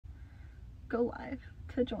go live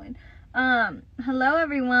to join. Hello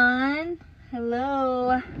everyone.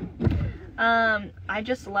 Hello. I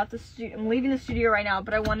just left the studio. I'm leaving the studio right now,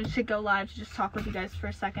 but I wanted to go live to just talk with you guys for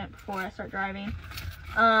a second before I start driving.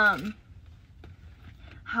 How's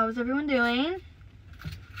everyone doing?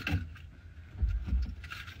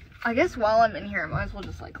 I guess while I'm in here, I might as well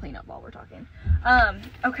just like clean up while we're talking.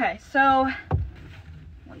 Okay, so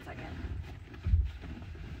 1 second.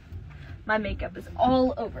 My makeup is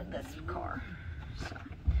all over this car. So,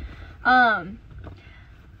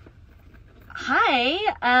 hi,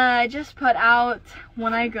 I just put out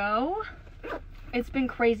When I Go. It's been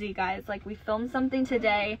crazy, guys. Like, we filmed something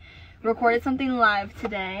today, recorded something live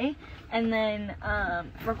today, and then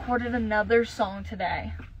recorded another song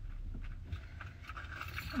today.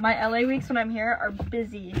 My LA weeks when I'm here are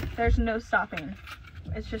busy. There's no stopping.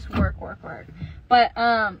 It's just work, work, work. But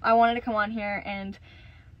I wanted to come on here and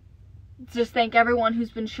just thank everyone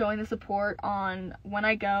who's been showing the support on When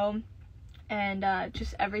I Go and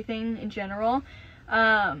just everything in general.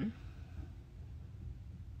 But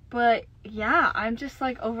yeah, I'm just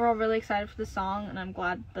like overall really excited for the song, and I'm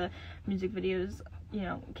glad the music videos, you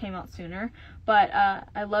know, came out sooner. But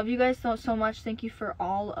I love you guys so much. Thank you for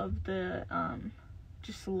all of the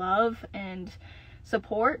just love and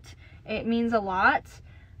support. It means a lot.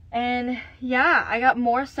 And yeah, I got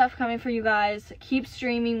more stuff coming for you guys. Keep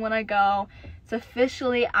streaming When I Go. It's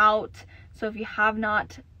officially out, so if you have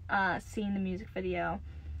not seen the music video,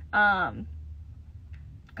 go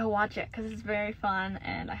watch it because it's very fun,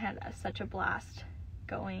 and I had such a blast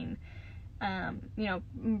going, you know,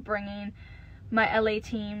 bringing my LA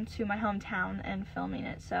team to my hometown and filming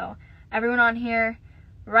it. So everyone on here,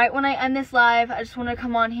 right when I end this live, I just want to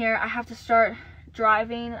come on here. I have to start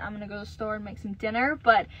driving. I'm gonna go to the store and make some dinner,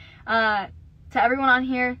 but to everyone on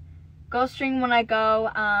here, go stream When I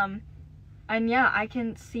Go. And yeah, I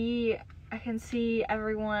can see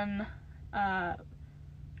everyone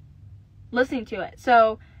listening to it.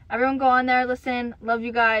 So everyone go on there, listen. Love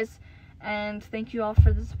you guys, and thank you all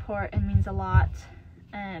for the support. It means a lot.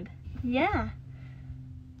 And yeah.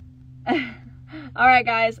 Alright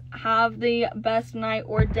guys, have the best night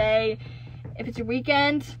or day. If it's your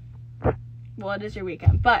weekend, well, it is your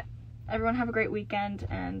weekend, but everyone have a great weekend,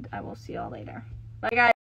 and I will see y'all later. Bye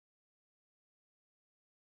guys.